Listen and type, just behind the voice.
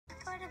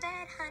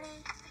bed,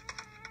 honey.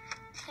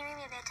 Can you read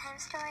me a bedtime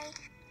story?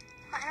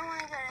 I don't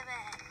want to go to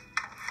bed.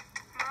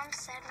 Mom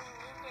said we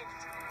needed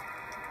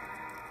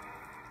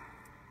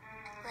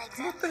legs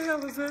up. What the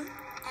hell is that?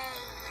 Hey.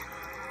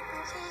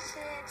 Okay,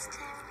 kids,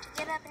 time to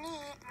get up and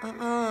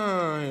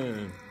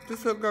eat.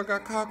 This little girl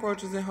got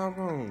cockroaches in her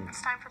room.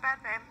 It's time for bed,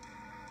 babe.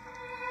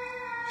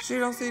 She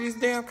don't see these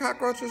damn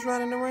cockroaches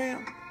running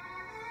around. Good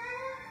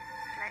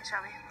night,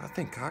 Shelby. I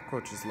think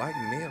cockroaches like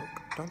milk.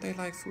 Don't they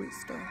like sweet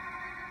stuff?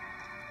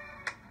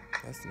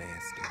 That's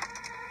nasty.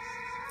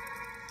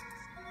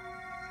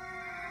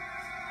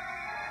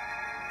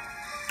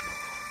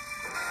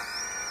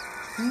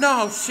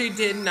 No, she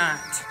did not.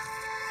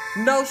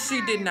 No,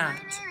 she did not. My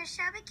name is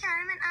Shelby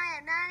Kalen, and I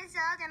am 9 years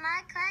old, and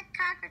I collect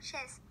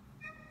cockroaches.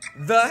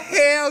 The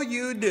hell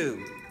you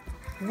do?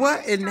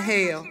 What in the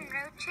hell?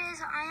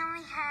 Roaches, I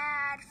only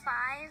had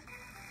 5,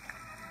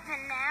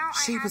 and now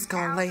She I was have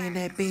gonna lay in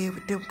thousands. that bed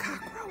with them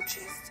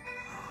cockroaches.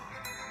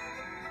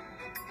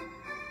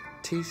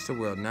 Teach the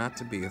world not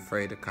to be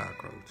afraid of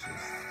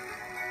cockroaches.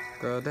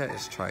 Girl, that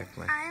is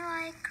trifling.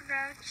 I like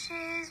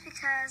roaches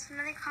because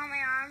when they call my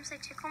arms, they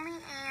tickle me,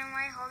 and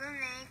when I hold them, they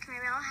make me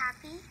real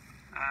happy.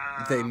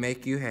 They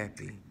make you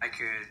happy. I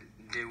could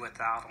do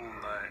without them,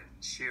 but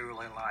she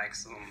really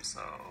likes them,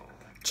 so...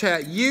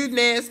 Child, you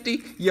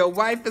nasty, your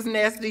wife is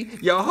nasty,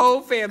 your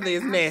whole family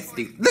is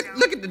nasty.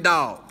 Look at the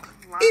dog.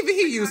 Even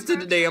he used to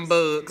the damn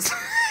bugs.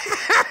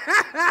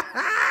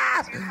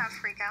 I do have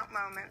freak out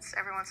moments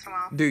every once in a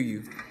while. Do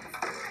you?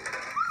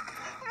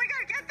 Oh my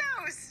God, get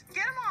those!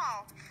 Get them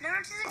all! No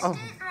roaches Oh.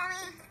 exist,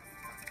 Mommy.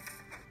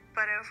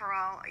 But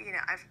overall, you know,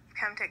 I've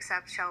come to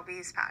accept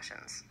Shelby's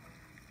passions.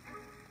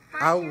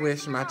 I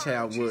wish my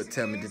child would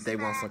tell me that they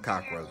want some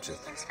cockroaches.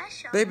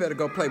 They better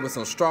go play with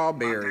some My favorite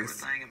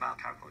strawberries. thing about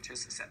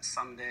cockroaches is that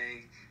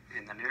someday,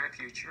 in the near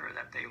future,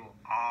 that they will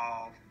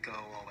all go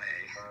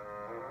away.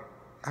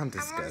 I'm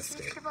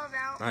disgusted.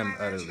 I'm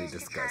utterly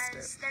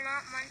disgusted. They're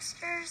not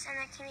monsters, and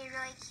they can be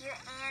really cute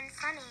and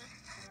funny.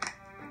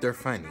 They're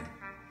funny.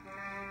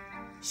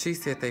 She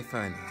said they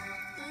funny.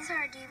 These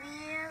are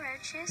dubia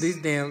roaches.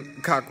 These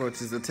damn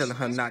cockroaches are telling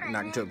her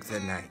knock-knock jokes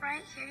at night.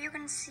 Right here, you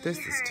can see This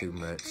is her too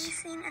much.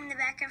 easing in the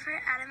back of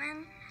her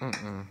abdomen.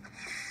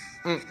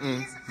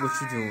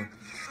 What you doing?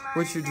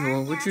 What you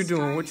doing? What you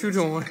doing? What you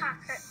doing?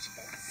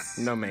 Cockroaches.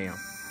 No, ma'am.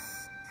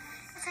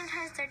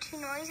 Sometimes they're too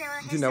noisy.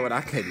 You know what?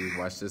 I can't even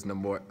watch this no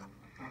more.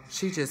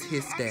 She just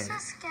hissed Daddy.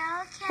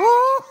 Exoskeleton.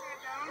 Oh!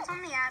 Their bones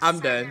on the I'm outside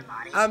of done. their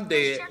body. I'm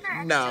They dead. share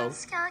their No.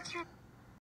 exoskeleton